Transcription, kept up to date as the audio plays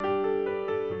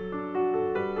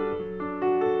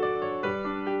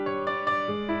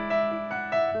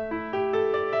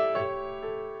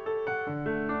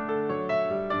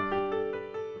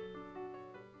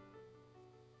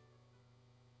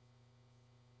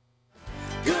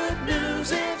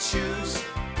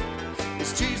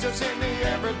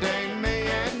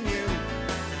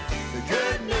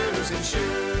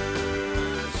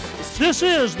This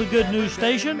is the Good News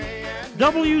Station,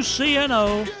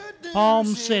 WCNO, Palm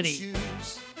City.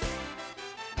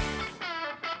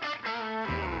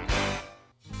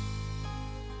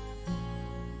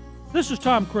 This is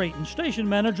Tom Creighton, station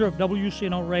manager of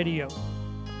WCNO Radio.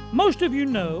 Most of you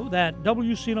know that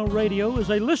WCNO Radio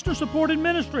is a listener-supported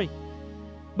ministry.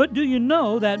 But do you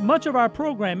know that much of our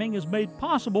programming is made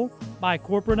possible by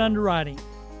corporate underwriting?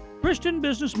 Christian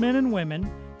businessmen and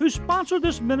women who sponsor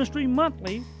this ministry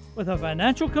monthly with a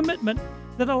financial commitment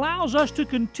that allows us to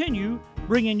continue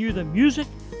bringing you the music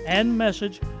and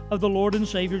message of the Lord and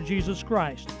Savior Jesus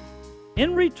Christ.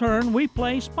 In return, we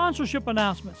play sponsorship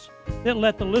announcements that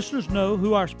let the listeners know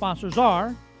who our sponsors are,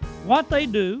 what they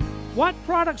do, what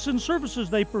products and services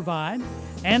they provide,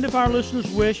 and if our listeners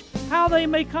wish, how they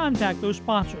may contact those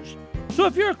sponsors. So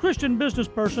if you're a Christian business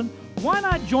person, why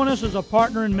not join us as a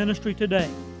partner in ministry today?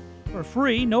 For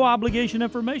free, no obligation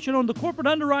information on the corporate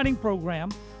underwriting program,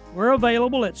 we're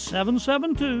available at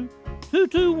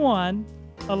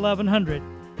 772-221-1100.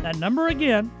 That number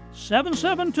again,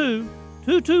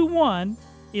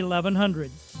 772-221-1100.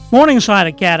 Morningside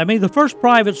Academy, the first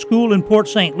private school in Port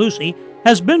St. Lucie,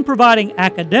 has been providing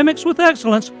academics with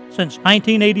excellence since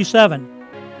 1987.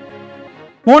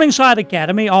 Morningside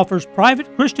Academy offers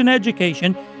private Christian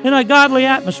education in a godly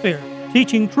atmosphere,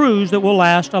 teaching truths that will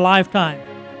last a lifetime.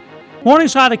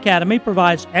 Morningside Academy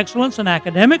provides excellence in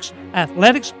academics,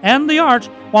 athletics, and the arts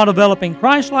while developing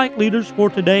Christ-like leaders for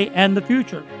today and the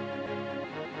future.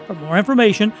 For more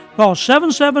information, call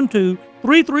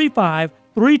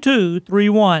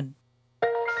 772-335-3231.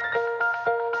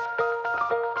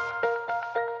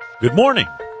 Good morning.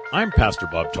 I'm Pastor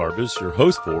Bob Tarbus, your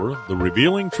host for the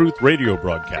Revealing Truth radio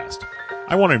broadcast.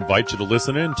 I want to invite you to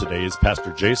listen in today as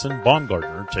Pastor Jason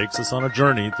Baumgartner takes us on a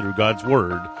journey through God's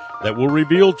Word that will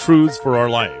reveal truths for our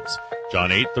lives.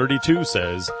 John 8:32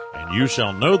 says, "And you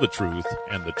shall know the truth,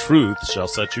 and the truth shall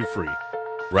set you free."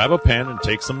 Grab a pen and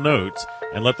take some notes,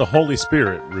 and let the Holy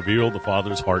Spirit reveal the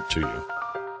Father's heart to you.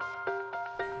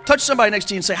 Touch somebody next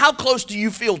to you and say, how close do you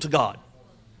feel to God?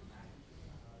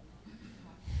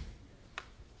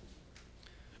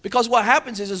 Because what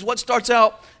happens is what starts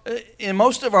out in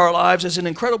most of our lives as an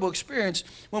incredible experience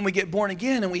when we get born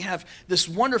again and we have this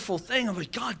wonderful thing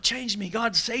of God changed me,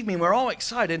 God saved me, and we're all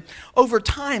excited. Over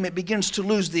time, it begins to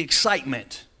lose the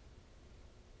excitement.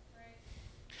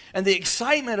 And the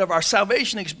excitement of our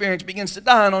salvation experience begins to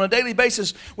die. And on a daily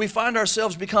basis, we find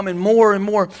ourselves becoming more and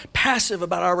more passive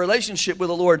about our relationship with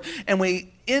the Lord. And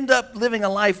we end up living a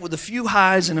life with a few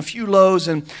highs and a few lows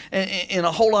and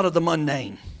a whole lot of the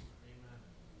mundane.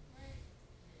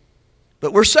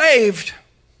 But we're saved.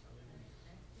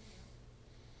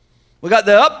 We got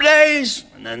the up days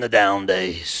and then the down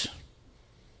days.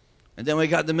 And then we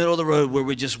got the middle of the road where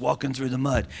we're just walking through the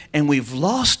mud. And we've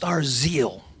lost our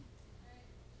zeal.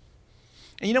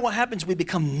 And you know what happens? We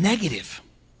become negative.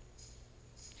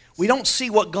 We don't see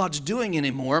what God's doing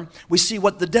anymore. We see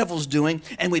what the devil's doing.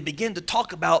 And we begin to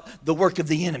talk about the work of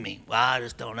the enemy. Well, I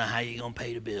just don't know how you're going to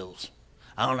pay the bills.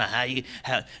 I don't know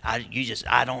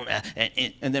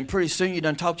and then pretty soon you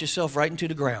done talked yourself right into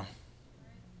the ground.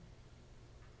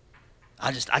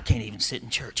 I can't even sit in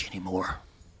church anymore.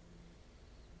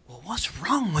 Well, what's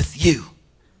wrong with you?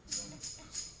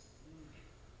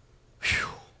 Whew.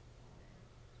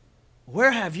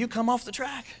 Where have you come off the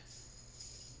track?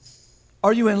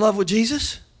 Are you in love with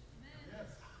Jesus?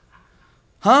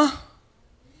 Huh?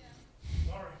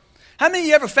 How many of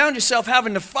you ever found yourself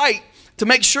having to fight to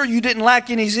make sure you didn't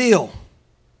lack any zeal?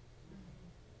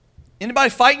 Anybody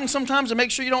fighting sometimes to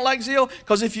make sure you don't lack zeal?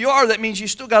 Because if you are, that means you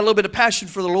still got a little bit of passion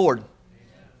for the Lord.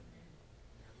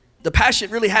 The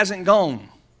passion really hasn't gone.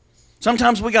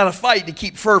 Sometimes we got to fight to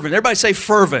keep fervent. Everybody say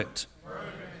fervent.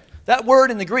 That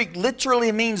word in the Greek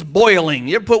literally means boiling.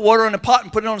 You ever put water in a pot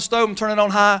and put it on the stove and turn it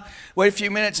on high, wait a few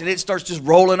minutes, and it starts just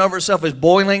rolling over itself as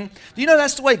boiling? Do you know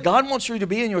that's the way God wants you to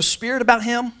be in your spirit about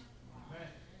Him?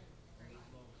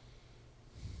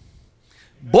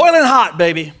 Boiling hot,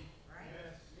 baby.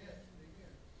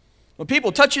 When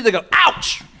people touch you, they go,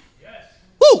 ouch.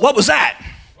 Woo, what was that?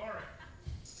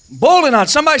 Boiling hot.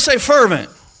 Somebody say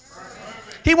fervent.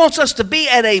 He wants us to be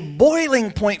at a boiling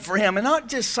point for Him, and not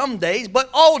just some days, but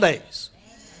all days.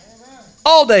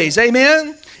 All days,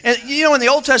 amen? And you know, in the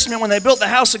Old Testament, when they built the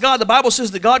house of God, the Bible says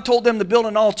that God told them to build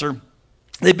an altar.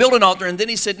 They built an altar, and then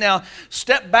He said, now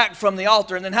step back from the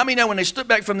altar. And then how many know when they stood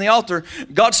back from the altar,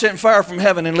 God sent fire from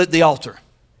heaven and lit the altar?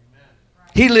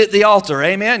 He lit the altar,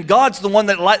 amen? God's the one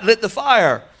that lit the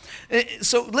fire.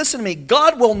 So listen to me.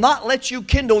 God will not let you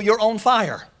kindle your own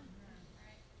fire.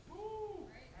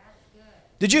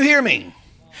 Did you hear me?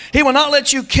 He will not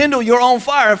let you kindle your own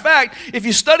fire. In fact, if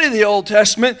you study the Old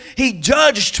Testament, he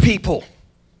judged people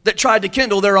that tried to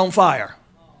kindle their own fire.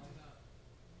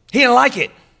 He didn't like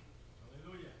it.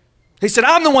 He said,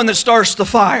 I'm the one that starts the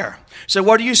fire. So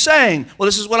what are you saying? Well,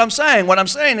 this is what I'm saying. What I'm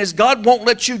saying is God won't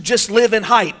let you just live in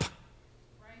hype.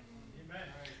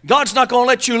 God's not going to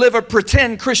let you live a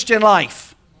pretend Christian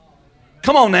life.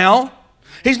 Come on now.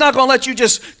 He's not going to let you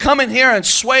just come in here and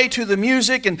sway to the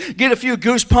music and get a few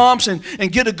goosebumps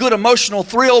and get a good emotional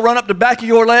thrill, run up the back of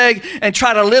your leg and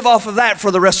try to live off of that for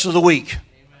the rest of the week.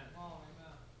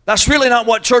 That's really not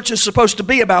what church is supposed to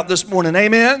be about this morning.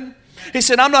 Amen? He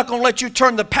said, I'm not going to let you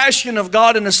turn the passion of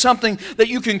God into something that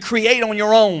you can create on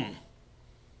your own,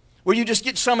 where you just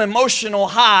get some emotional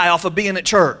high off of being at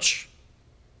church.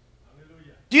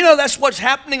 Do you know that's what's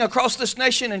happening across this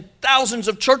nation in thousands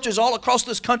of churches all across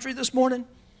this country this morning?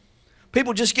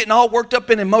 People just getting all worked up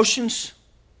in emotions.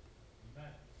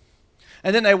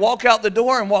 And then they walk out the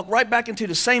door and walk right back into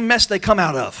the same mess they come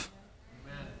out of.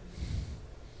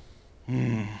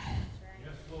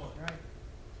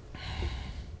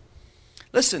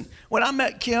 Listen, when I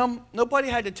met Kim, nobody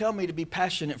had to tell me to be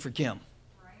passionate for Kim.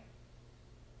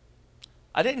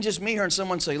 I didn't just meet her and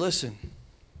someone say, listen,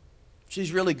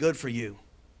 she's really good for you.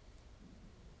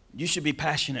 You should be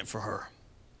passionate for her.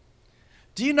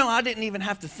 Do you know I didn't even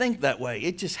have to think that way?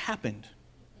 It just happened.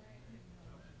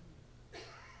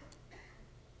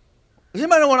 Does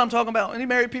anybody know what I'm talking about? Any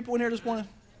married people in here this morning?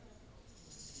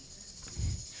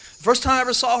 First time I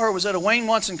ever saw her was at a Wayne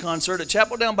Watson concert at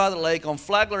Chapel Down by the Lake on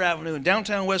Flagler Avenue in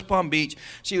downtown West Palm Beach.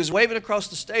 She was waving across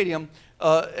the stadium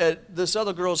at this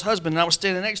other girl's husband, and I was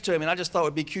standing next to him, and I just thought it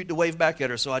would be cute to wave back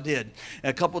at her, so I did. And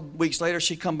a couple of weeks later,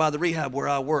 she come by the rehab where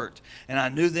I worked, and I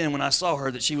knew then when I saw her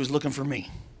that she was looking for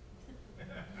me.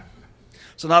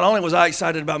 So not only was I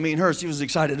excited about meeting her, she was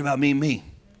excited about meeting me.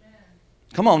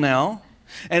 Come on now.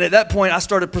 And at that point, I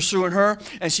started pursuing her,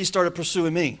 and she started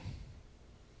pursuing me.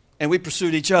 And we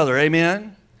pursued each other,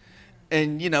 amen?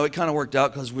 And, you know, it kind of worked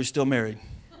out because we're still married.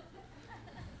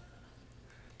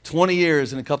 20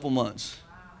 years in a couple months.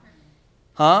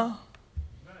 Huh?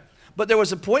 But there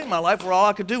was a point in my life where all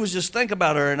I could do was just think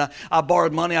about her. And I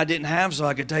borrowed money I didn't have so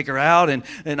I could take her out. And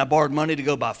I borrowed money to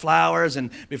go buy flowers. And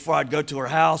before I'd go to her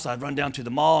house, I'd run down to the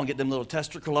mall and get them little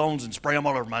tester colognes and spray them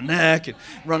all over my neck. And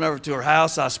run over to her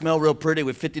house. I smell real pretty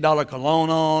with $50 cologne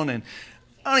on. And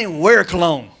I don't even wear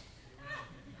cologne.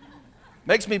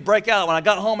 Makes me break out. When I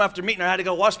got home after meeting her, I had to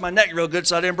go wash my neck real good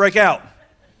so I didn't break out.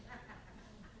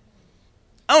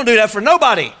 I don't do that for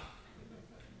nobody.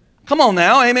 Come on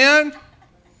now, amen?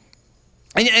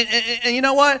 And you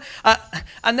know what?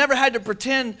 I never had to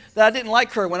pretend that I didn't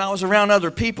like her when I was around other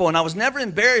people, and I was never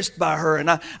embarrassed by her, and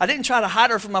I didn't try to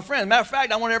hide her from my friends. Matter of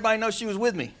fact, I wanted everybody to know she was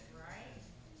with me.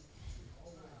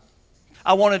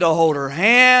 I wanted to hold her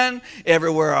hand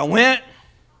everywhere I went.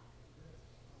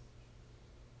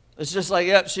 It's just like,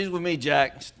 yep, she's with me,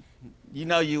 Jack. You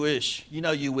know you wish. You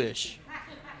know you wish.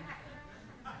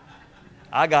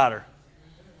 I got her.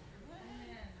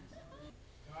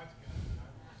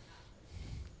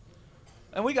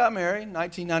 And we got married in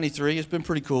 1993. It's been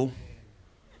pretty cool.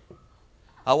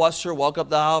 I watched her walk up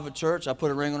the aisle of a church. I put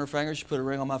a ring on her finger. She put a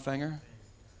ring on my finger.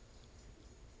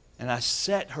 And I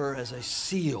set her as a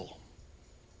seal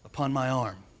upon my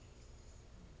arm.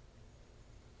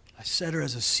 I set her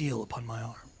as a seal upon my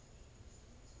arm.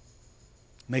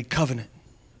 Made covenant.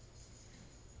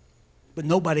 But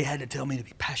nobody had to tell me to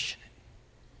be passionate.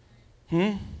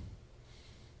 And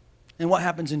what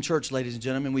happens in church, ladies and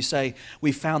gentlemen? We say,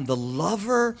 we found the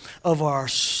lover of our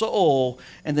soul,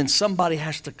 and then somebody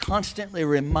has to constantly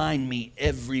remind me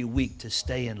every week to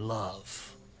stay in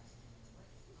love.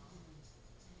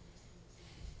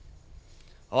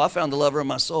 Oh, I found the lover of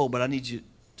my soul, but I need you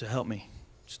to help me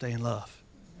stay in love.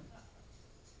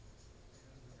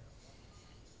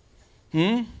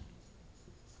 And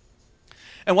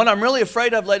what I'm really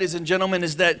afraid of, ladies and gentlemen,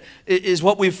 is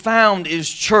what we've found is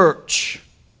church.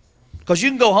 Because you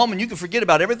can go home and you can forget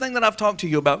about everything that I've talked to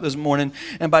you about this morning.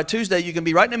 And by Tuesday, you can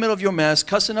be right in the middle of your mess,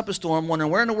 cussing up a storm, wondering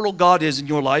where in the world God is in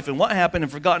your life and what happened,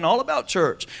 and forgotten all about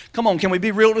church. Come on, can we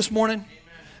be real this morning? Amen.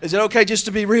 Is it okay just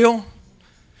to be real?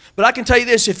 But I can tell you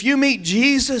this, if you meet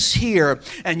Jesus here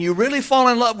and you really fall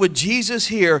in love with Jesus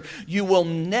here, you will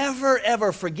never,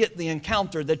 ever forget the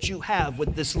encounter that you have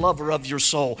with this lover of your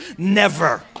soul.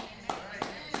 Never.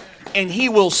 And he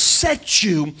will set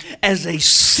you as a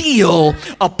seal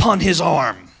upon his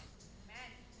arm.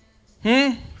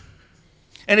 And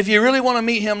if you really want to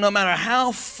meet him, no matter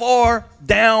how far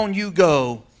down you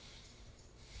go,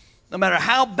 no matter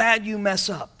how bad you mess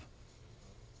up,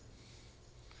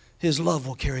 his love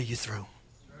will carry you through.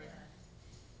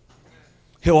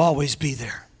 He'll always be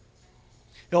there.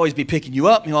 He'll always be picking you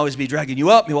up. He'll always be dragging you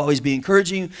up. He'll always be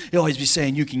encouraging you. He'll always be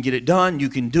saying, you can get it done. You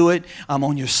can do it. I'm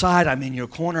on your side. I'm in your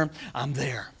corner. I'm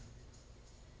there.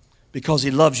 Because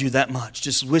He loves you that much.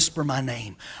 Just whisper my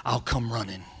name. I'll come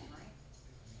running.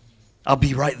 I'll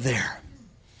be right there.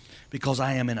 Because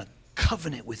I am in a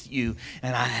covenant with you,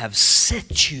 and I have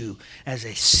set you as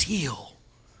a seal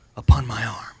upon my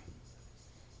arm.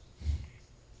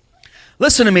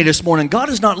 Listen to me this morning. God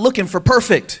is not looking for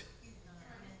perfect.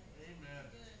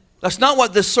 That's not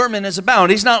what this sermon is about.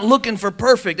 He's not looking for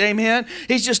perfect. Amen.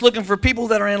 He's just looking for people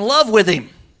that are in love with Him.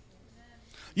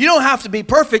 You don't have to be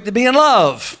perfect to be in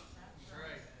love.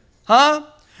 Huh?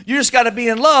 You just got to be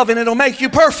in love and it'll make you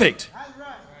perfect.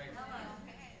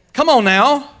 Come on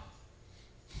now.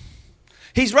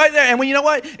 He's right there. And when you know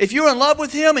what? If you're in love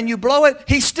with Him and you blow it,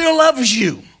 He still loves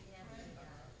you.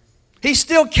 He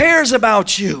still cares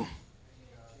about you.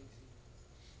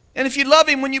 And if you love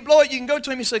Him, when you blow it, you can go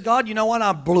to Him and say, God, you know what?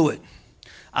 I blew it.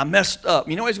 I messed up.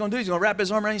 You know what He's going to do? He's going to wrap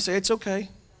His arm around you and say, it's okay.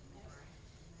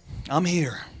 I'm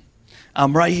here.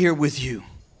 I'm right here with you.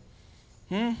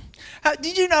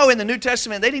 Did you know in the New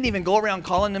Testament, they didn't even go around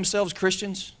calling themselves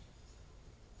Christians?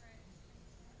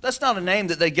 That's not a name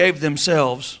that they gave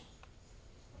themselves.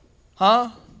 Huh?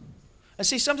 And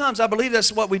see, sometimes I believe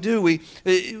that's what we do. We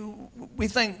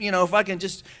think, you know, if I can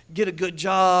just get a good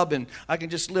job and I can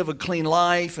just live a clean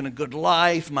life and a good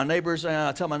life. My neighbors,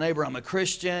 I tell my neighbor I'm a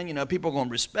Christian. You know, people are going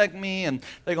to respect me and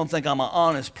they're going to think I'm an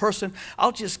honest person.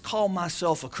 I'll just call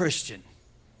myself a Christian.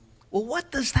 Well,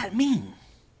 what does that mean?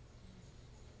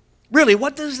 Really,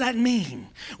 what does that mean?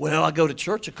 Well, I go to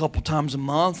church a couple times a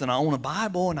month and I own a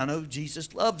Bible and I know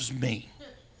Jesus loves me.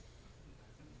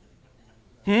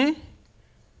 Do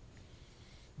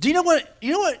you know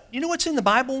what's in the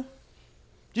Bible?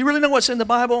 Do you really know what's in the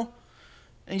Bible?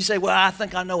 And you say, well, I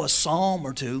think I know a psalm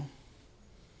or two.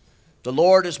 The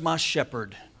Lord is my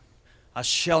shepherd. I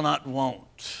shall not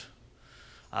want.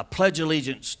 I pledge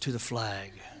allegiance to the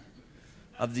flag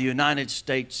of the United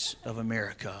States of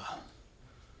America.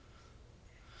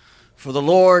 For the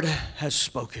Lord has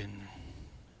spoken.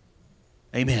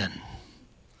 Amen.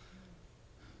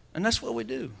 And that's what we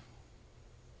do.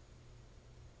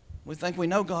 We think we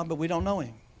know God, but we don't know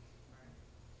Him.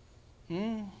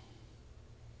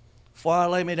 Before I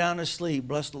lay me down to sleep,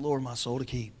 bless the Lord my soul to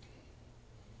keep.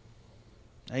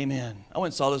 Amen. I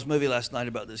went and saw this movie last night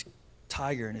about this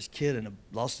tiger and his kid and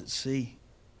lost at sea.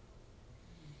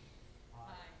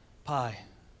 Pie.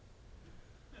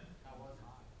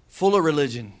 Full of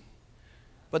religion.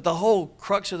 But the whole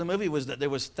crux of the movie was that there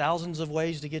was thousands of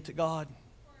ways to get to God.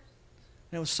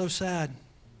 And it was so sad.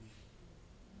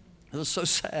 It was so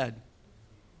sad.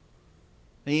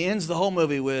 And he ends the whole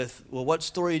movie with, well, what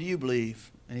story do you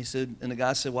believe? And he said, and the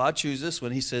guy said, well, I choose this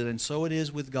one. He said, and so it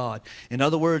is with God. In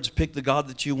other words, pick the God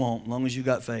that you want, as long as you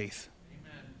got faith.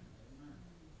 Amen.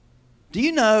 Do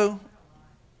you know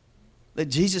that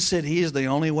Jesus said He is the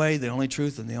only way, the only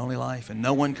truth, and the only life, and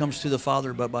no one comes to the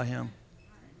Father but by Him?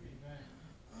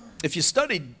 If you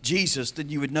studied Jesus, then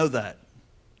you would know that.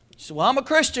 You said, well, I'm a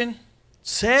Christian.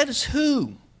 Says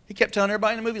who? He kept telling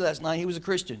everybody in the movie last night he was a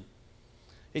Christian.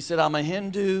 He said, I'm a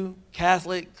Hindu,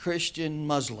 Catholic, Christian,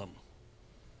 Muslim.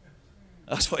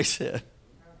 That's what he said.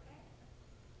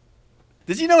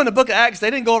 Did you know in the book of Acts,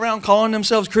 they didn't go around calling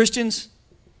themselves Christians?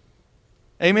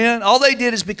 Amen? All they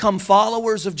did is become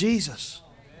followers of Jesus.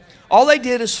 All they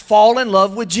did is fall in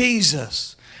love with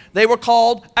Jesus. They were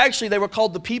called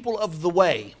the people of the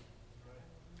way.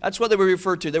 That's what they were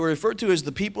referred to. They were referred to as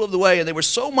the people of the way, and they were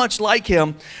so much like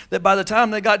Him that by the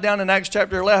time they got down in Acts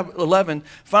chapter 11,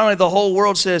 finally the whole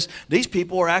world says, these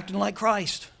people are acting like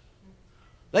Christ.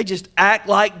 They just act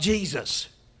like Jesus.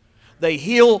 They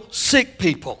heal sick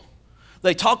people.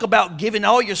 They talk about giving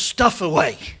all your stuff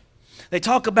away. They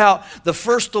talk about the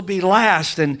first will be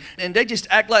last, and they just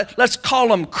act like, let's call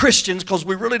them Christians because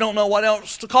we really don't know what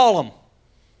else to call them.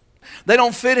 They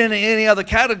don't fit into any other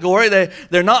category.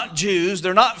 They're not Jews.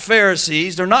 They're not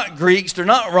Pharisees. They're not Greeks. They're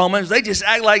not Romans. They just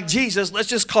act like Jesus. Let's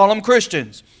just call them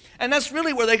Christians. And that's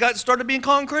really where they started being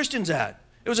called Christians at.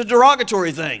 It was a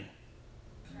derogatory thing.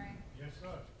 Yes, sir.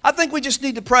 I think we just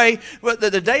need to pray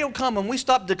that the day will come when we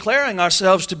stop declaring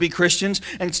ourselves to be Christians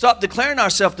and stop declaring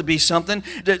ourselves to be something.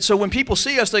 So when people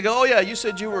see us, they go, oh yeah, you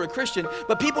said you were a Christian.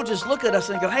 But people just look at us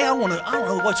and go, hey, I don't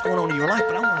know what's going on in your life,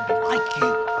 but I want to be like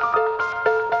you.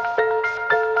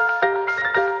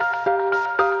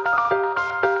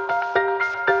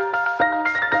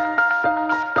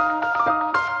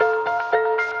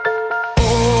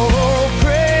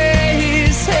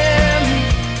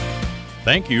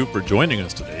 Thank you for joining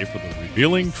us today for the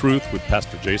Revealing Truth with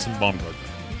Pastor Jason Baumgartner.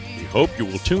 We hope you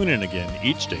will tune in again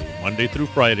each day, Monday through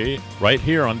Friday, right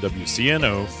here on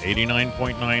WCNO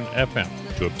 89.9 FM.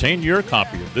 To obtain your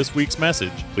copy of this week's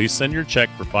message, please send your check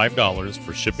for $5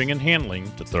 for shipping and handling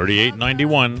to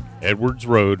 3891 Edwards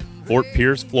Road, Fort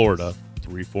Pierce, Florida,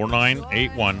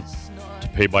 34981. To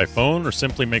pay by phone or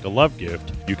simply make a love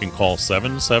gift, you can call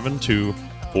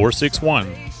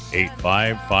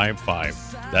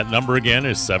 772-461-8555. That number again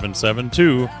is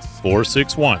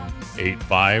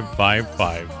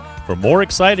 772-461-8555. For more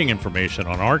exciting information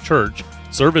on our church,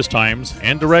 service times,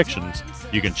 and directions,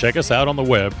 you can check us out on the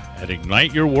web at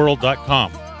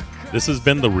igniteyourworld.com. This has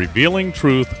been The Revealing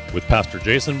Truth with Pastor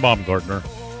Jason Baumgartner,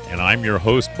 and I'm your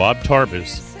host, Bob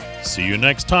Tarbis. See you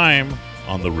next time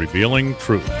on The Revealing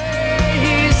Truth.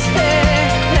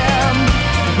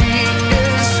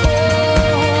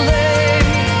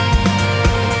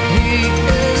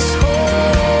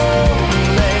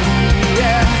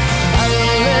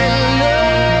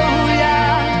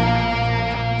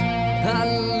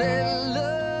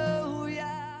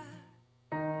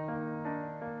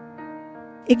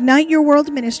 Ignite Your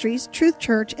World Ministries, Truth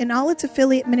Church, and all its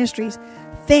affiliate ministries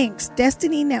thanks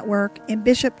Destiny Network and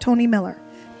Bishop Tony Miller.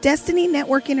 Destiny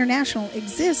Network International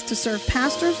exists to serve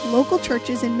pastors, local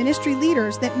churches, and ministry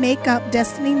leaders that make up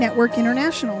Destiny Network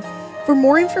International. For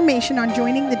more information on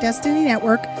joining the Destiny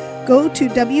Network, go to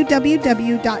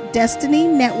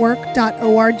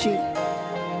www.destinynetwork.org.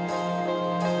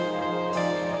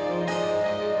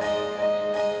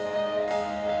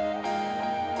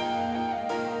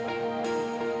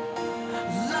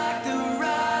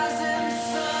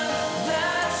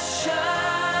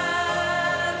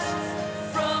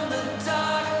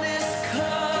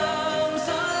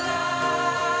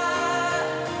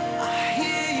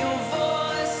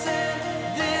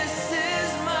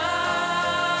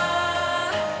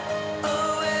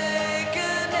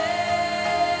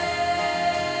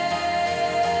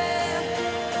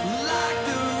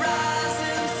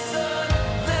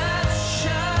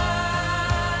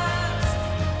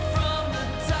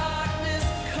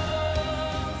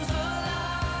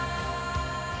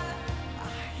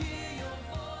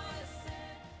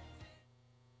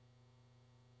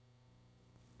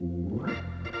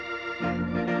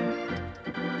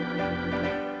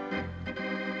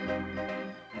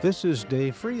 This is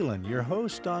Dave Freeland, your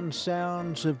host on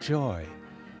Sounds of Joy,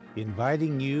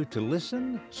 inviting you to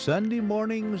listen Sunday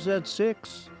mornings at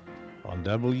 6 on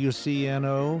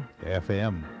WCNO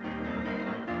FM.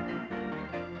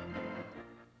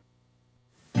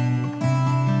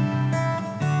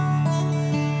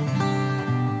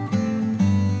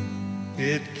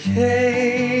 It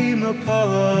came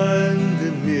upon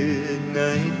the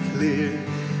midnight clear,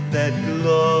 that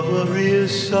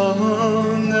glorious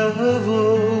song of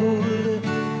old,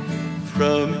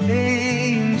 from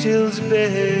angels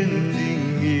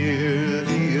bending near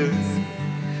the earth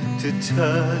to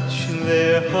touch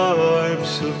their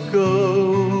harps of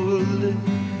gold.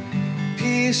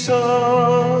 Peace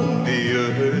on the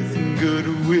earth,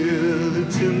 goodwill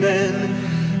to men,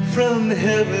 from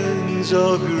heaven's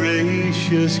all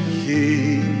gracious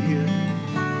King.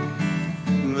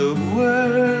 The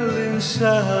world in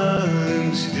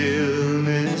solemn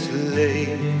stillness lay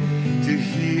to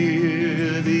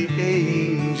hear the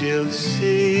angels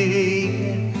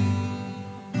sing.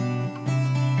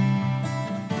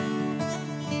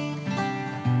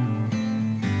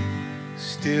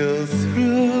 Still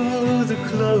through the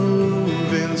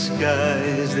cloven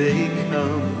skies they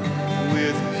come,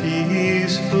 with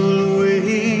peaceful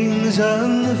wings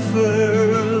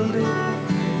unfurled,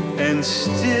 and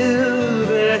still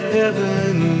their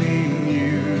heavenly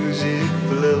music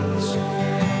floats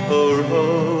o'er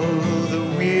all the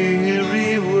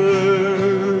weary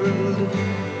world.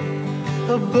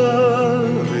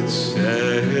 Above its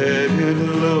sad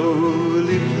and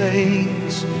lowly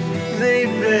plains, they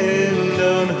bend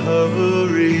on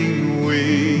hovering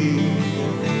wing,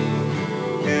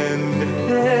 and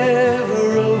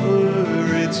ever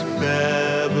over its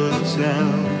babble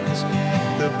sounds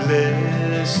the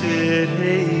blessed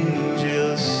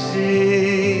angels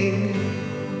sing.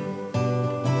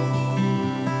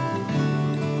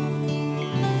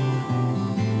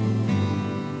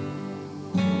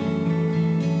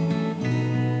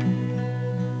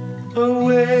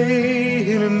 Away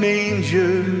in a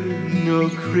manger, no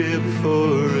crib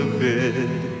for a bed,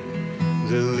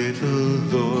 the little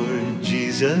Lord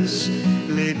Jesus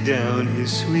laid down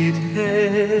his sweet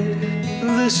head.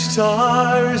 The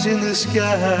stars in the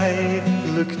sky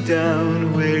looked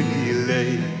down where he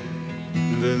lay,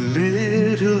 the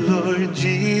little Lord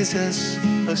Jesus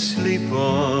asleep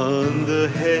on the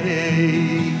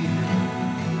hay.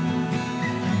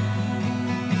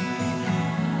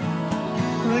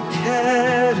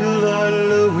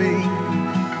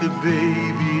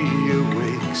 baby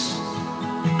awakes.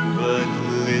 But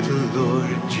little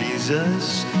Lord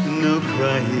Jesus, no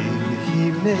crying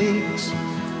he makes.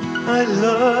 I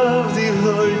love thee,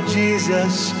 Lord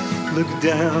Jesus, look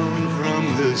down from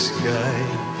the sky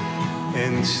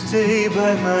and stay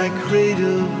by my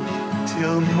cradle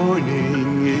till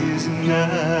morning is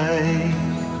nigh.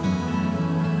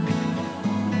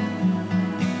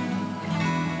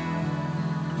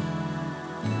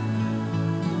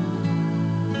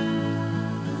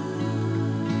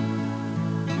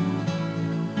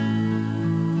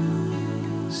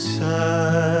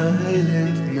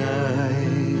 Silent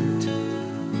night,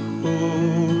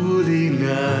 holy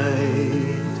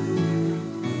night,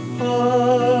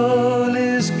 all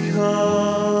is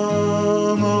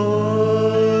calm,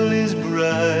 all is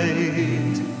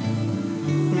bright,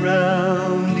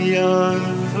 round yon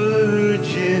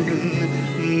virgin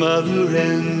mother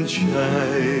and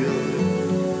child,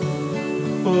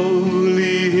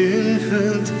 holy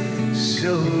infant,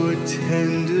 so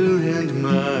tender and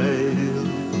mild.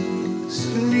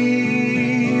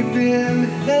 Sleep in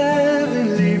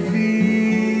heavenly peace.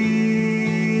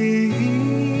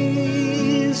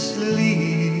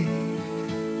 Sleep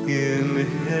in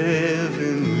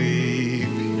heavenly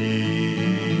peace.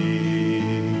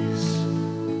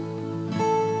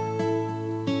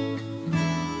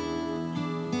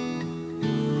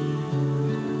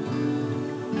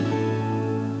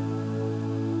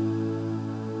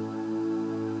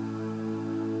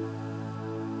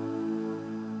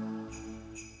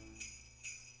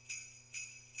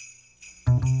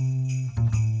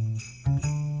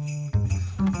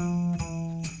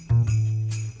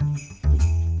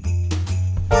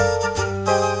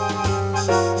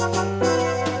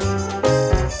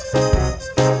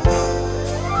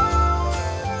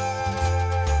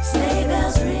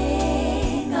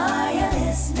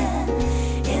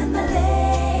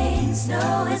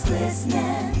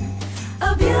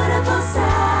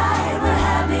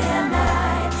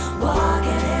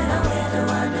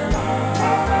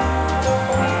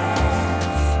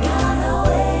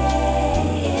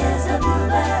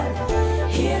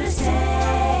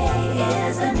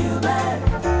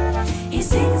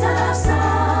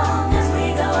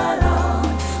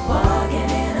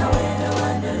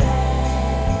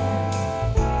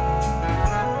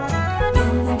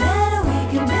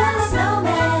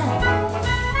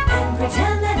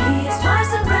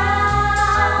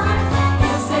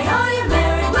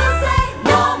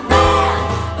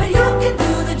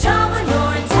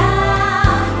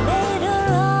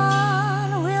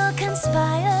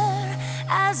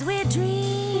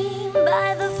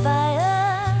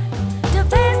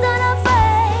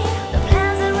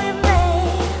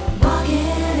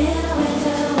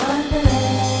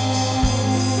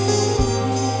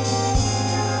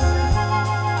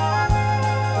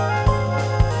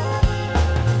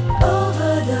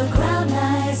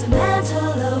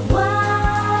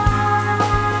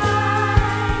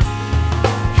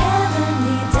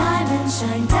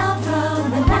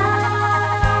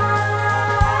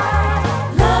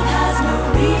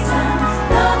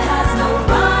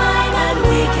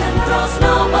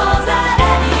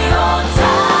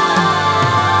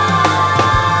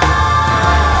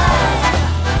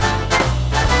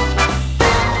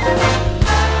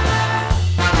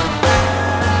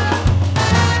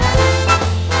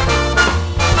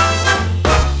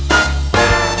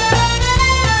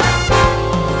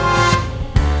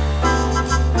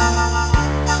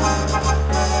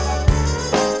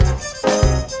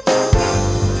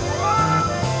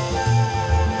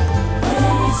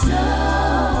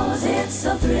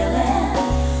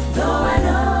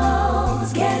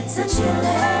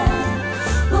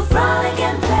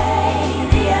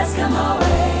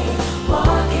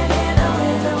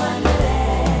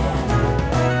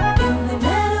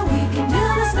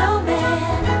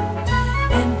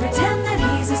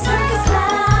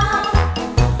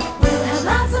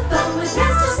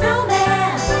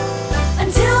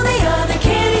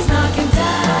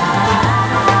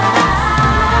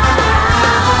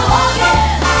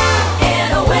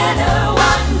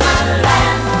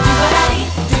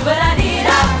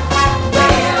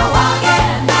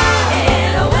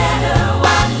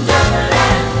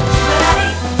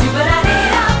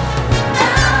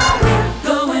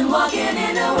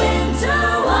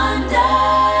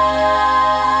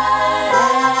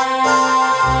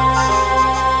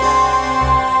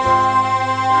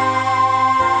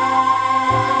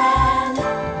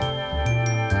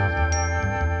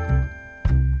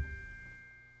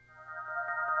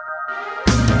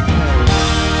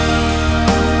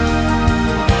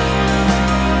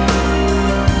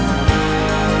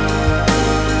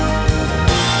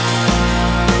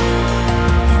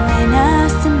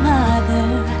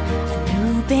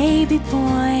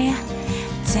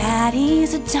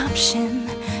 Mary's adoption,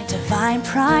 divine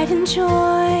pride and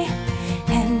joy,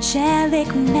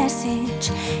 angelic message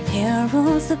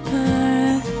heralds the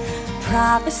birth.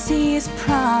 Prophecies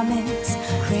promise,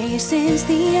 graces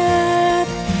the earth.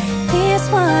 This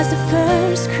was the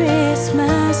first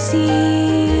Christmas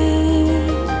Eve.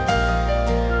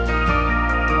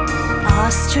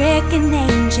 Awe-stricken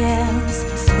angels,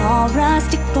 small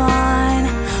rustic barn,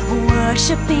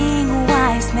 worshipping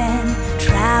wise men,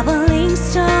 traveling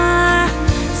star.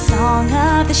 Song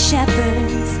of the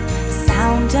shepherds,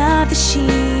 sound of the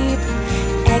sheep,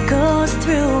 echoes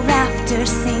through rafters,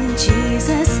 sing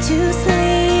Jesus to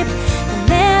sleep. The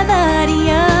melody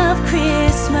of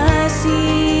Christmas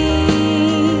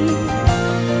Eve.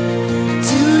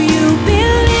 Do you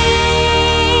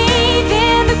believe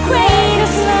in the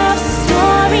greatest love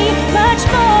story? Much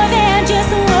more than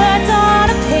just words on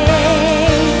a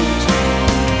page.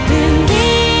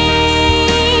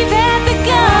 Believe that the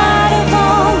God of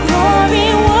all glory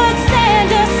would send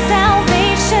us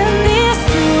salvation this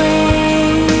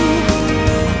way.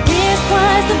 This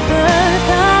was the birth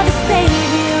of the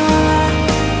Savior.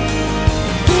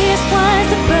 This was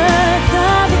the birth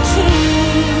of the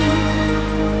King.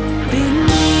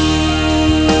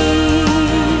 Beneath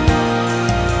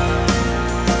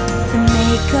the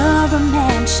maker of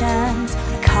mansions,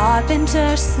 the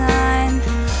carpenter's son,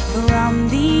 from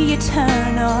the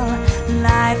eternal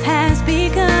life has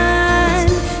begun.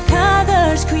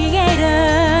 Colors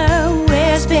creator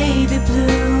wears baby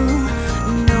blue,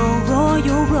 no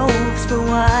royal robes for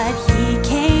what he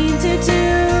came to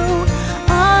do.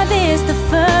 On this, the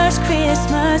first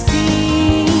Christmas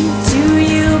Eve. Do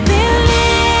you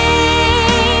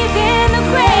believe in the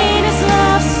greatest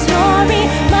love story?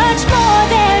 Much more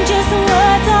than just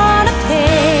words on a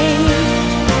page.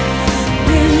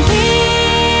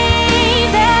 Believe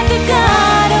that the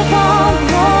God of all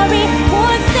glory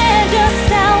would send us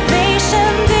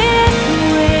salvation this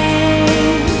way.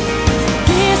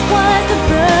 This was the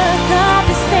birth of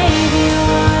the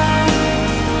Savior.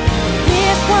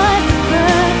 This was the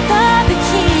birth of the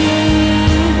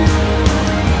King.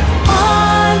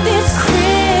 On this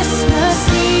Christmas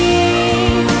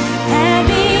Eve and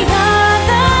beyond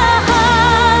the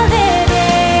holidays,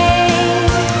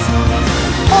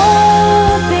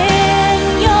 open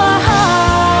your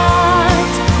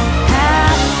heart,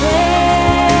 have faith.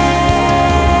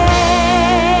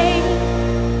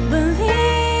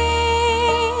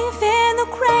 Believe in the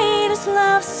greatest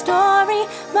love story,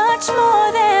 much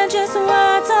more than just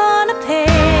words on a page.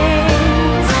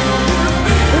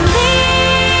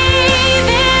 Believe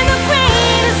in the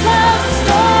greatest love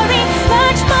story,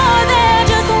 much more than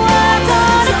just words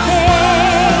on a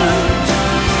page.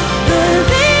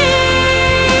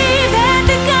 Believe that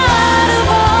the God of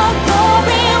all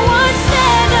glory would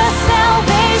send us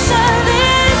salvation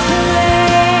this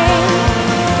way.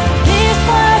 This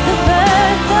was the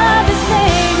birth of the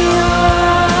Savior.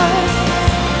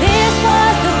 This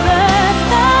was the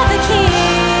birth of the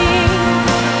King.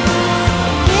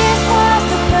 This was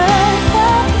the birth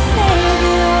of the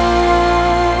Savior.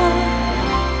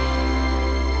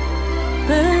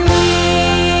 Believe.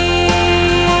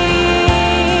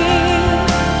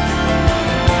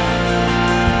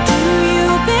 Do you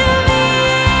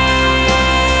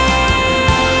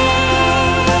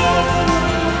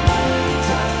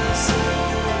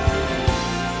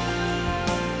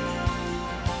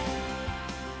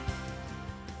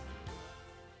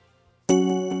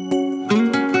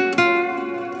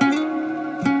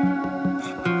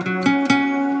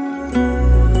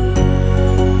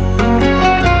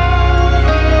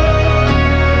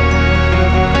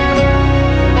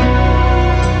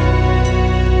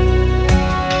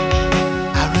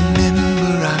I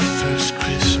remember our first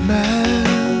Christmas.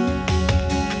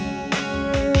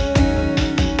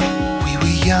 We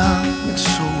were young and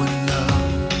so in love.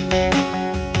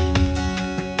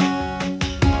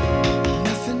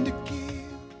 Nothing to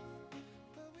give.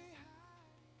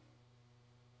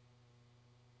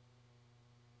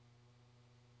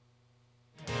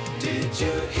 Did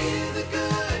you hear the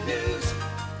good news?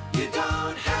 You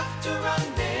don't have to run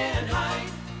and hide.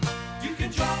 You can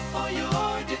drop all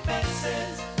your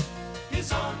defenses.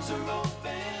 His arms are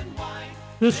open wide.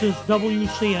 This is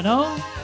WCNO,